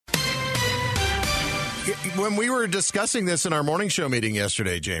When we were discussing this in our morning show meeting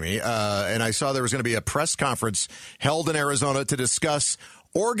yesterday, Jamie, and I saw there was going to be a press conference held in Arizona to discuss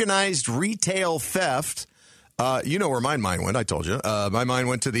organized retail theft. You know where my mind went, I told you. My mind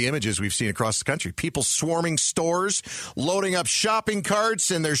went to the images we've seen across the country. People swarming stores, loading up shopping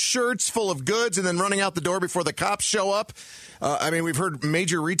carts and their shirts full of goods and then running out the door before the cops show up. We've heard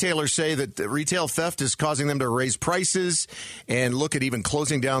major retailers say that retail theft is causing them to raise prices and look at even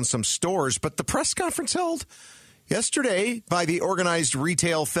closing down some stores. But the press conference held yesterday by the Organized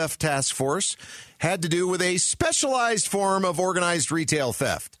Retail Theft Task Force had to do with a specialized form of organized retail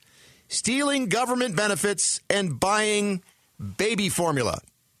theft. Stealing government benefits and buying baby formula.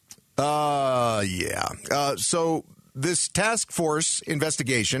 So this task force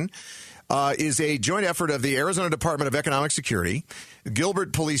investigation is a joint effort of the Arizona Department of Economic Security,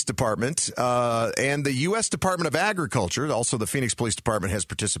 Gilbert Police Department, and the U.S. Department of Agriculture. Also, the Phoenix Police Department has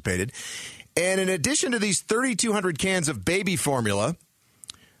participated. And in addition to these 3,200 cans of baby formula,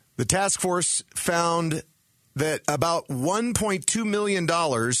 the task force found that about $1.2 million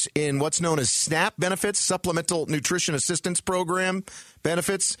in what's known as SNAP benefits, Supplemental Nutrition Assistance Program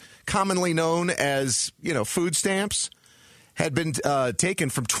benefits, commonly known as, food stamps, had been taken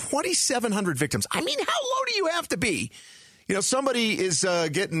from 2,700 victims. I mean, how low do you have to be? Somebody is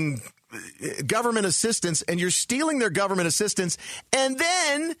getting government assistance and you're stealing their government assistance and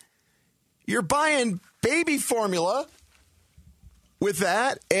then you're buying baby formula with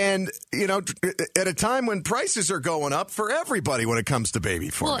that, and, at a time when prices are going up for everybody when it comes to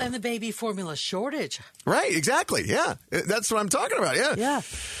baby formula. Well, and the baby formula shortage. Right, exactly, yeah. That's what I'm talking about, yeah. Yeah.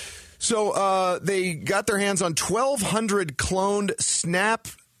 So they got their hands on 1,200 cloned SNAP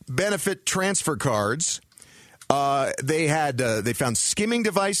benefit transfer cards. They found skimming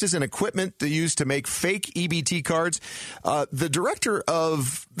devices and equipment they used to make fake EBT cards. The director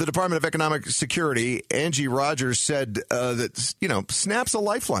of the Department of Economic Security, Angie Rogers, said that SNAP's a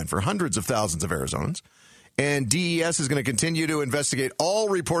lifeline for hundreds of thousands of Arizonans, and DES is going to continue to investigate all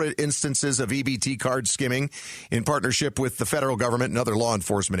reported instances of EBT card skimming in partnership with the federal government and other law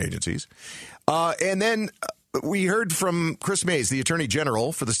enforcement agencies. And then we heard from Chris Mays, the Attorney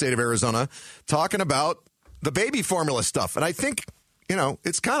General for the state of Arizona, talking about the baby formula stuff. And I think,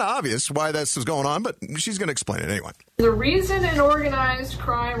 it's kind of obvious why this is going on, but she's going to explain it anyway. The reason an organized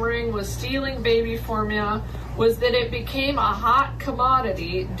crime ring was stealing baby formula was that it became a hot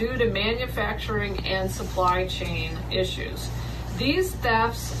commodity due to manufacturing and supply chain issues. These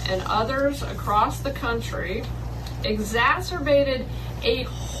thefts and others across the country exacerbated a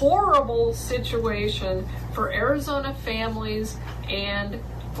horrible situation for Arizona families and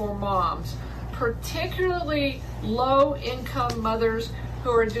for moms, particularly low-income mothers who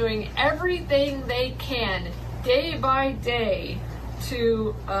are doing everything they can day by day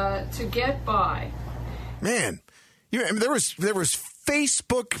to get by. Man, there was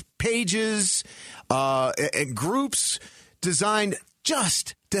Facebook pages and groups designed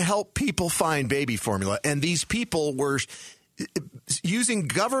just to help people find baby formula, and these people were using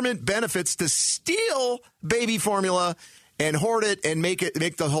government benefits to steal baby formula and hoard it and make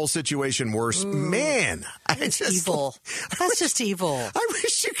the whole situation worse. Ooh, man, that's evil. That's just evil. I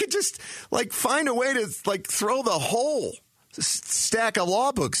wish you could just find a way to throw the whole stack of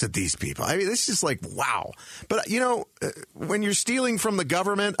law books at these people. I mean, this is wow. But when you're stealing from the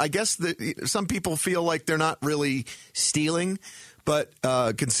government, I guess that some people feel like they're not really stealing. But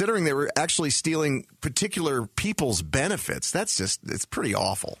considering they were actually stealing particular people's benefits, it's pretty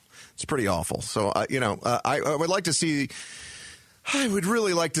awful. It's pretty awful. So, I would like to see. I would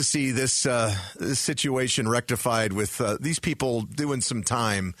really like to see this situation rectified with these people doing some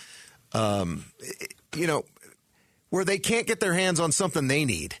time, where they can't get their hands on something they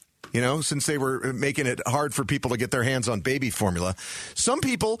need. Since they were making it hard for people to get their hands on baby formula. Some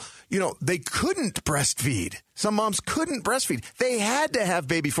people, they couldn't breastfeed. Some moms couldn't breastfeed. They had to have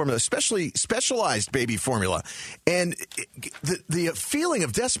baby formula, especially specialized baby formula. And the feeling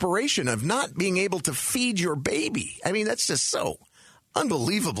of desperation of not being able to feed your baby. I mean, that's just so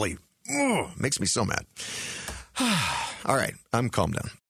unbelievably, makes me so mad. All right, I'm calmed down.